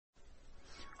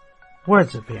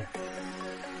Words appear.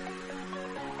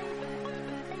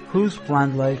 Whose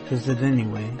Plant Life is it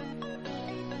anyway?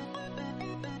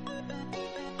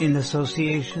 In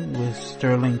association with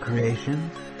Sterling Creation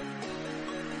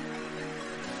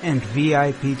and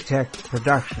VIP Tech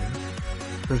Productions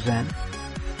present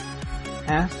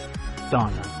Ask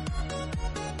Donna.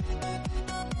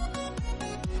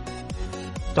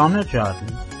 Donna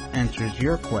Jordan answers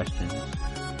your questions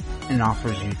and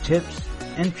offers you tips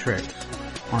and tricks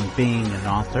on being an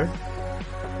author,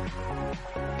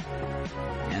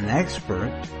 an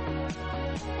expert,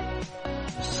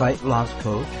 a sight loss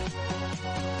coach,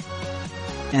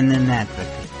 and an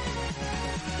advocate.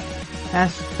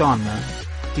 Ask Donna,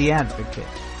 the advocate.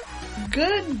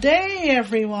 Good day,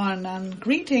 everyone, and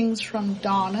greetings from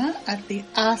Donna at the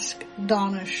Ask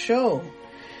Donna show.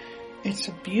 It's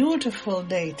a beautiful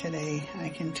day today, I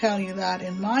can tell you that,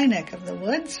 in my neck of the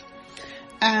woods.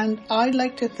 And I'd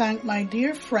like to thank my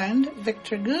dear friend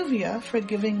Victor Guvia for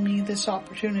giving me this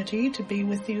opportunity to be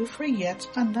with you for yet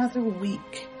another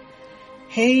week.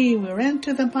 Hey, we're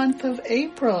into the month of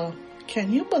April.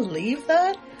 Can you believe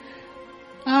that?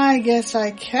 I guess I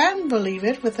can believe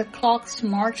it, with the clocks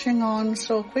marching on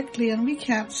so quickly and we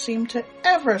can't seem to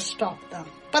ever stop them.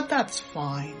 But that's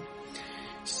fine.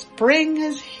 Spring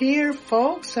is here,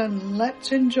 folks, and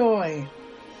let's enjoy.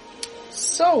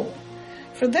 So,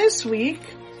 for this week,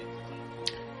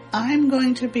 I'm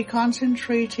going to be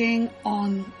concentrating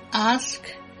on Ask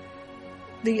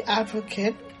the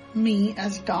Advocate, me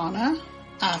as Donna,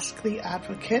 Ask the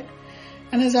Advocate.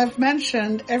 And as I've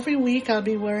mentioned, every week I'll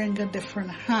be wearing a different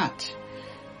hat.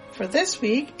 For this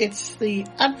week, it's the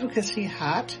advocacy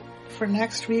hat. For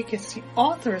next week, it's the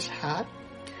author's hat.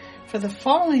 For the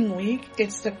following week,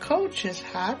 it's the coach's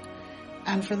hat.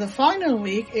 And for the final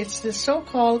week, it's the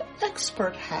so-called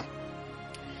expert hat.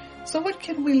 So what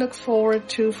can we look forward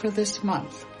to for this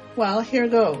month? Well, here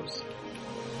goes.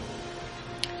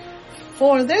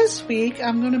 For this week,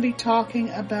 I'm going to be talking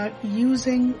about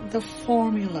using the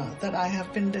formula that I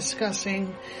have been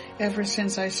discussing ever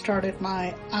since I started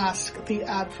my Ask the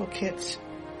Advocate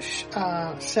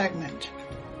segment.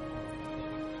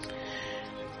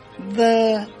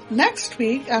 The next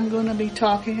week, I'm going to be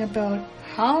talking about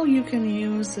how you can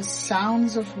use the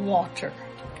sounds of water.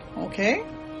 Okay?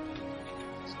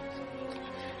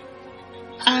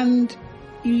 And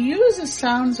you use the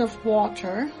sounds of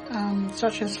water,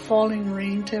 such as falling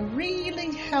rain, to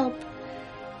really help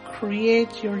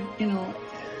create your,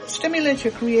 stimulate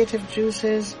your creative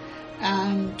juices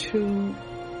and to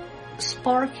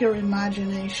spark your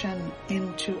imagination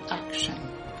into action.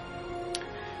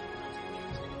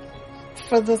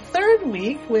 For the third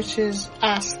week, which is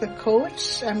Ask the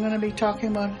Coach, I'm going to be talking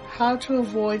about how to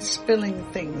avoid spilling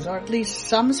things, or at least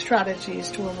some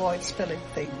strategies to avoid spilling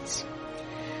things.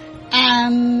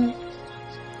 And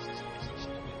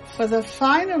for the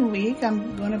final week,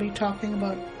 I'm going to be talking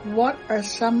about what are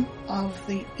some of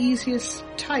the easiest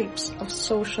types of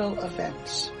social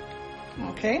events.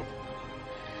 Okay?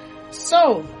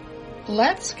 So,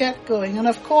 let's get going. And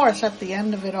of course, at the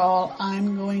end of it all,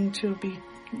 I'm going to be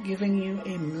giving you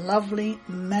a lovely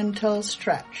mental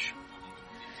stretch.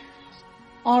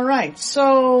 Alright,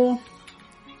 so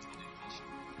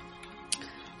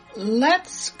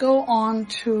let's go on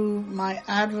to my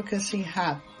advocacy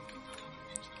hat.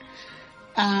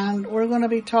 And we're going to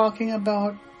be talking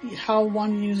about how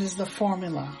one uses the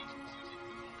formula.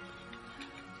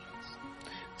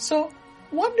 So,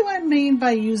 what do I mean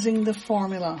by using the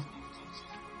formula?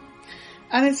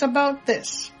 And it's about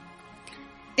this.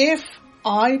 If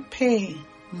I pay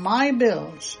my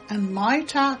bills and my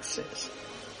taxes,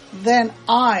 then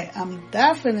I am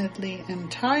definitely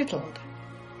entitled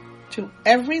to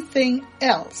everything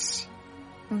else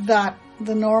that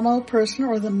the normal person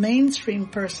or the mainstream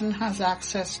person has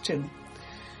access to.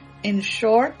 In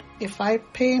short, if I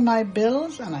pay my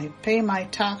bills and I pay my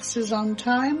taxes on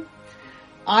time,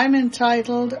 I'm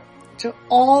entitled to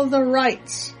all the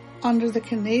rights under the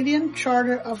Canadian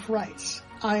Charter of Rights.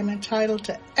 I'm entitled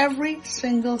to every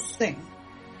single thing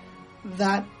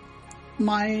that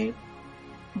my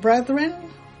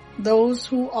brethren, those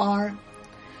who are,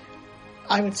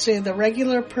 I would say, the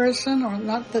regular person, or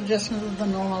not just the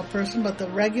normal person, but the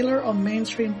regular or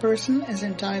mainstream person is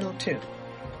entitled to.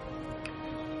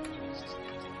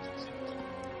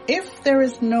 If there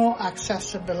is no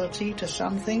accessibility to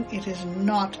something, it is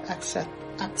not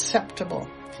acceptable.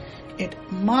 It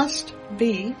must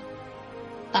be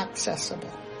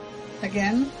accessible.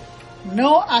 Again,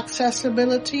 no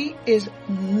accessibility is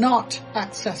not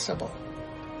accessible.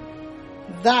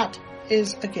 That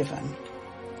is a given.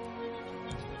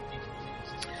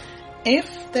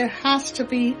 If there has to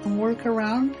be a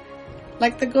workaround,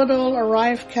 Like the good old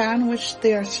ArriveCAN, which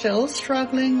they are still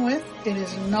struggling with, it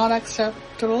is not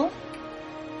acceptable.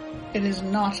 It is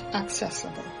not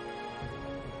accessible.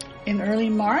 In early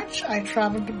March, I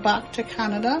traveled back to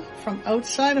Canada from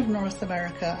outside of North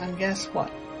America, and guess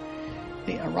what?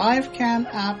 The ArriveCAN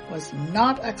app was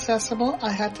not accessible.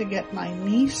 I had to get my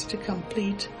niece to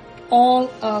complete all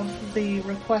of the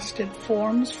requested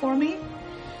forms for me.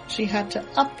 She had to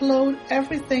upload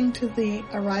everything to the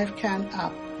ArriveCAN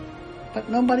app, but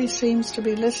nobody seems to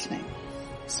be listening.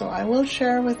 So I will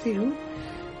share with you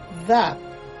that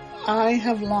I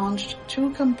have launched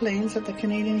 2 complaints at the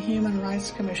Canadian Human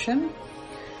Rights Commission,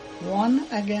 one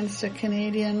against the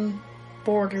Canadian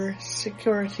Border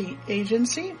Security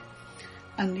Agency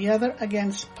and the other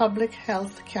against Public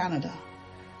Health Canada.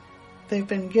 They've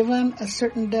been given a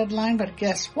certain deadline, but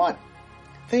guess what?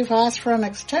 They've asked for an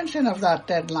extension of that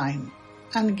deadline.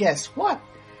 And guess what?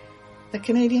 The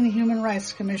Canadian Human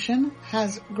Rights Commission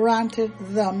has granted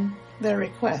them their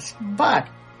request. But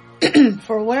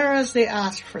for whereas they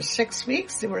asked for 6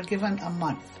 weeks, they were given a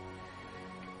month.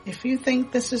 If you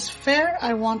think this is fair,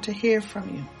 I want to hear from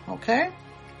you, okay?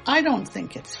 I don't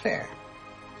think it's fair.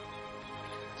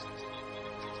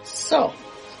 So,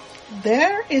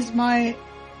 there is my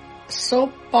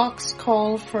soapbox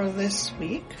call for this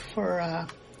week for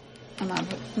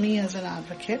me as an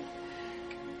advocate.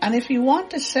 And if you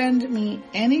want to send me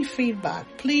any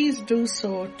feedback, please do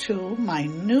so to my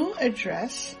new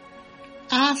address,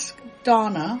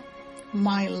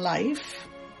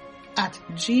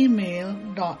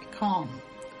 askdonnamylife@gmail.com.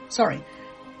 Sorry,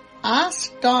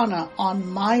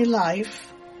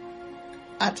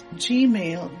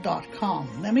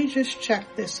 askdonnaonmylife@gmail.com. Let me just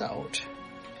check this out.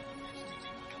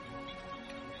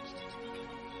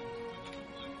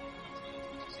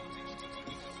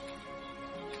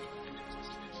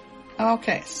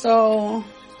 Okay, so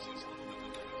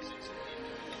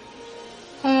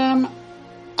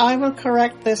I will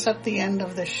correct this at the end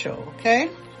of the show,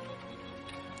 okay?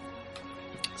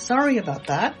 Sorry about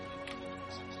that.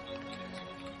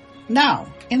 Now,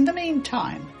 in the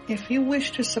meantime, if you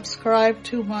wish to subscribe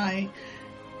to my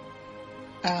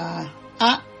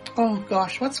oh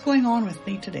gosh, what's going on with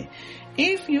me today?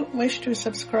 If you wish to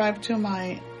subscribe to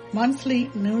my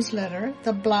monthly newsletter,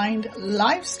 the Blind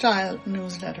Lifestyle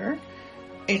newsletter,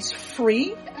 it's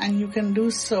free, and you can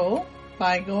do so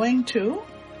by going to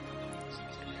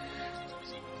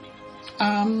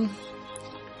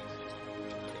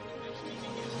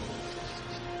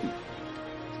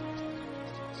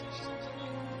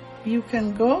you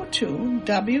can go to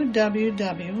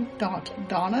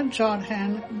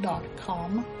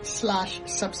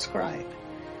www.donnajodhan.com/subscribe.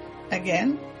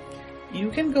 Again,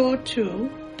 you can go to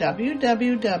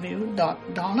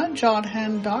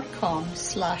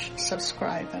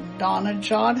www.donnajodhan.com/subscribe, and Donna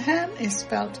Jodhan is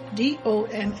spelled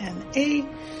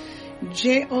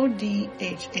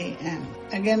DONNAJODHAN.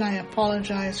 Again, I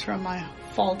apologize for my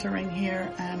faltering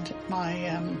here and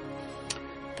my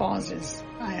pauses.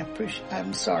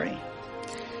 I'm sorry.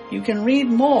 You can read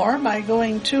more by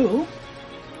going to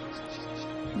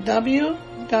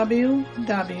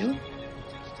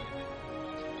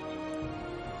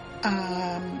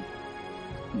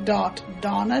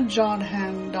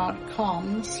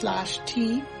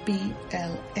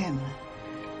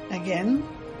Again,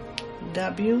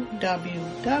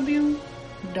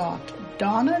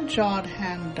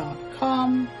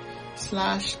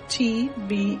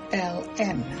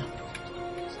 www.donnajodhan.com/TBLN.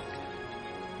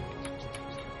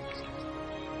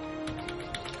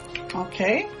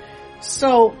 Okay,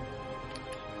 so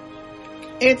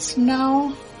it's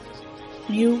now,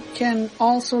 you can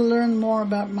also learn more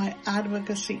about my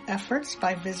advocacy efforts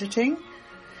by visiting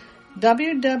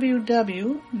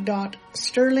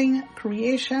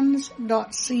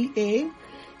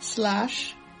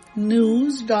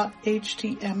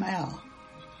www.sterlingcreations.ca/news.html.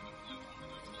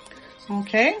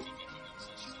 Okay?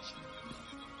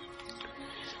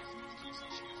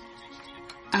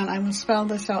 And I will spell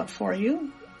this out for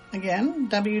you. Again,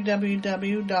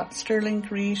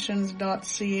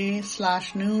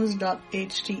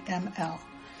 www.sterlingcreations.ca/news.html.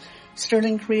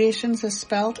 Sterling Creations is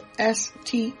spelled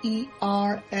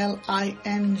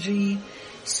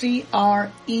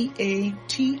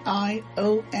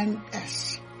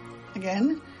STERLINGCREATIONS.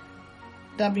 Again,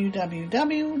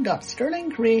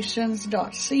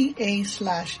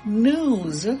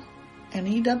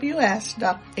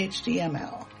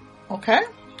 www.sterlingcreations.ca/news.html. Okay?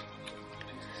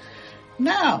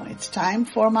 Now it's time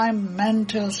for my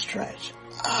mental stretch.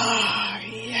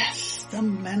 Yes, the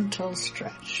mental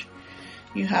stretch.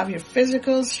 You have your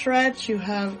physical stretch, you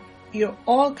have your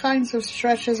all kinds of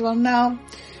stretches. Well, now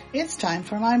it's time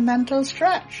for my mental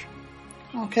stretch.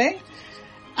 Okay?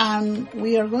 And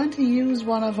we are going to use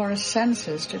one of our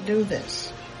senses to do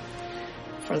this.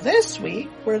 For this week,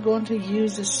 we're going to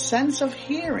use the sense of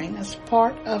hearing as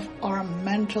part of our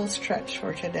mental stretch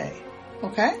for today.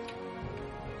 Okay?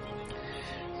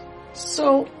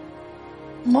 So,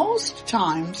 most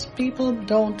times people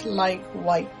don't like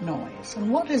white noise.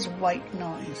 And what is white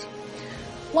noise?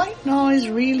 White noise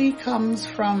really comes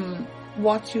from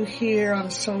what you hear on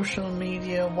social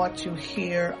media, what you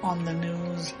hear on the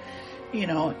news. You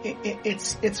know,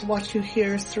 it's what you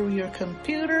hear through your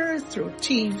computer, through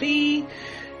TV,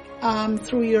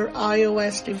 through your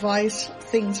iOS device,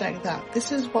 things like that.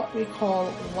 This is what we call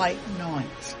white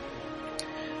noise.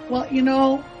 Well, you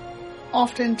know,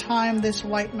 oftentimes this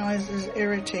white noise is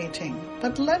irritating,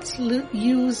 but let's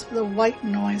use the white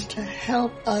noise to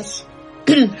help us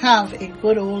have a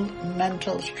good old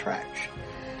mental stretch.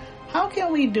 How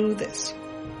can we do this?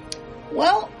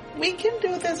 Well, we can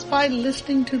do this by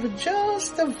listening to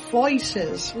just the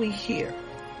voices we hear.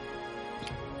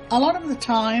 A lot of the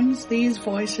times, these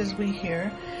voices we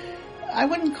hear, I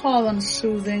wouldn't call them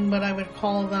soothing, but I would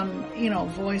call them, you know,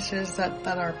 voices that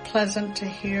are pleasant to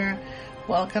hear,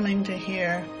 welcoming to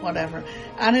hear, whatever.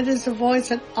 And it is a voice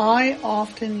that I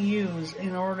often use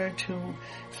in order to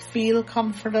feel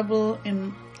comfortable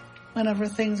whenever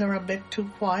things are a bit too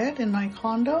quiet in my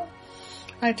condo.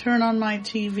 I turn on my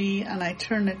TV and I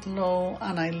turn it low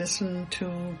and I listen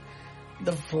to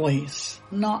the voice,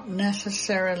 not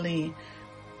necessarily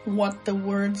what the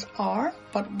words are,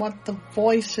 but what the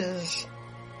voices,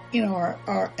 you know,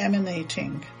 are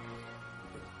emanating.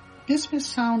 This may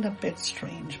sound a bit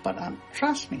strange, but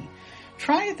trust me,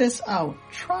 try this out.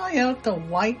 Try out the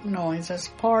white noise as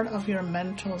part of your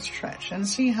mental stretch and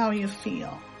see how you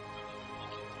feel.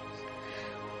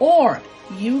 Or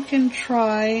you can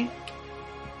try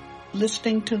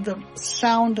listening to the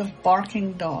sound of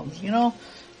barking dogs. You know,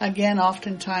 again,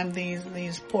 oftentimes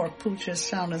these poor pooches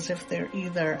sound as if they're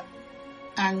either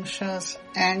anxious,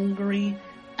 angry,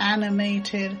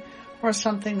 animated, or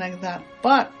something like that.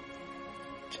 But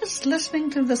just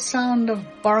listening to the sound of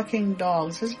barking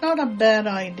dogs is not a bad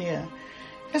idea.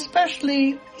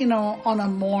 Especially, you know, on a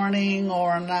morning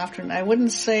or an afternoon. I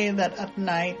wouldn't say that at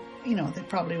night, you know, they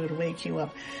probably would wake you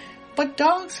up. But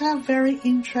dogs have very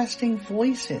interesting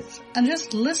voices, and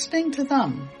just listening to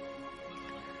them,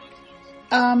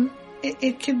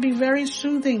 it can be very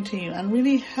soothing to you and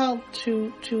really help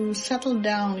to settle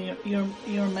down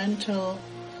your mental,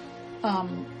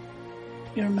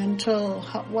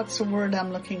 what's the word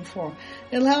I'm looking for?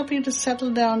 It'll help you to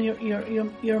settle down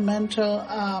your mental,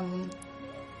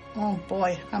 oh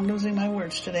boy, I'm losing my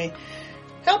words today.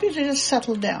 Help you to just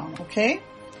settle down, okay?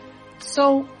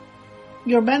 So,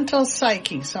 your mental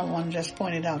psyche, someone just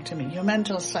pointed out to me, your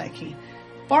mental psyche.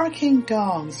 Barking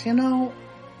dogs, you know,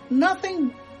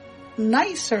 nothing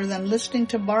nicer than listening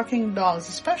to barking dogs,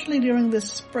 especially during this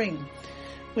spring.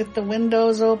 With the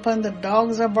windows open, the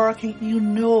dogs are barking, you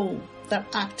know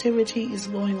that activity is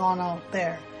going on out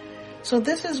there. So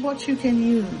this is what you can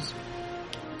use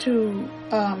to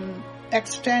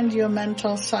extend your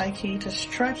mental psyche, to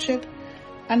stretch it,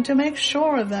 and to make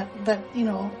sure that you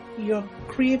know, your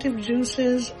creative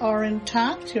juices are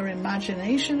intact, your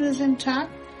imagination is intact,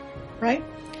 right?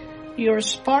 You're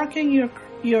sparking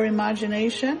your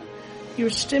imagination, you're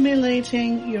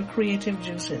stimulating your creative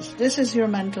juices. This is your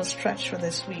mental stretch for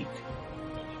this week.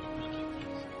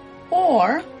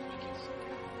 Or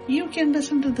you can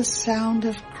listen to the sound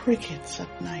of crickets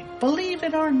at night. Believe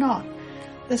it or not,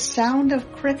 the sound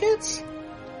of crickets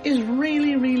is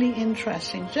really, really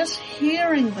interesting. Just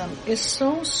hearing them is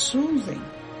so soothing.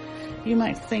 You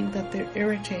might think that they're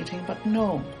irritating, but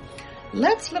no.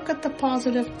 Let's look at the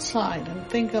positive side and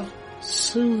think of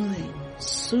soothing,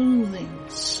 soothing,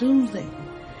 soothing.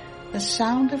 The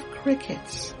sound of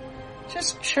crickets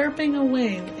just chirping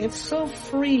away. It's so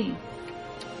free.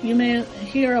 You may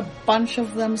hear a bunch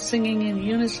of them singing in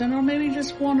unison, or maybe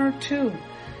just one or two.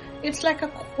 It's like a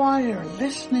choir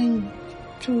listening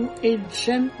to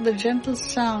the gentle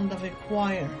sound of a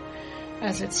choir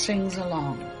as it sings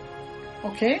along.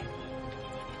 Okay?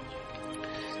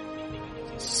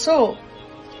 So,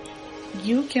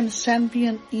 you can send me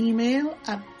an email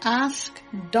at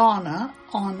askdonna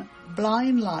on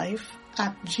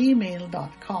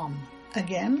blindlife@gmail.com.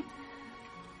 Again,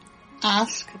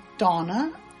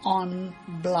 askdonna on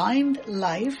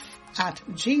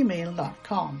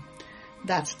blindlife@gmail.com.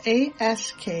 That's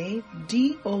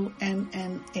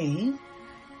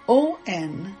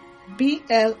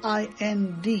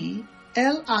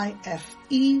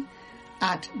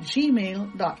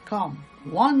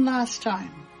One last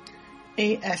time.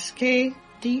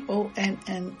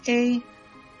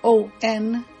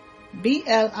 askdonnablinDlife@gmail.com.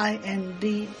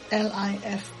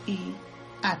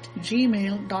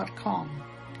 blindlife@gmail.com.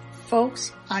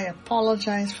 Folks, I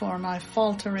apologize for my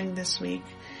faltering this week.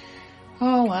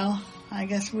 Oh well, I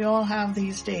guess we all have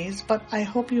these days, but I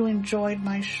hope you enjoyed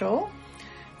my show.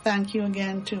 Thank you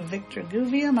again to Victor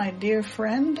Guvia, my dear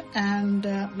friend and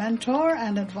mentor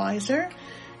and advisor,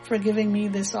 for giving me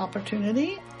this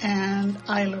opportunity, and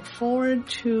I look forward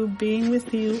to being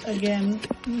with you again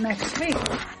next week.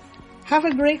 Have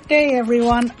a great day,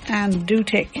 everyone, and do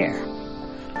take care.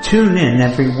 Tune in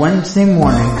every Wednesday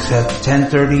mornings at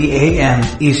 10:30 a.m.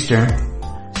 Eastern,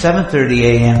 7:30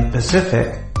 a.m.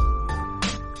 Pacific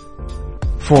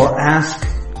for Ask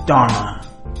Donna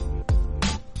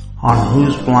on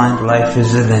Whose Blind Life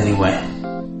Is It Anyway?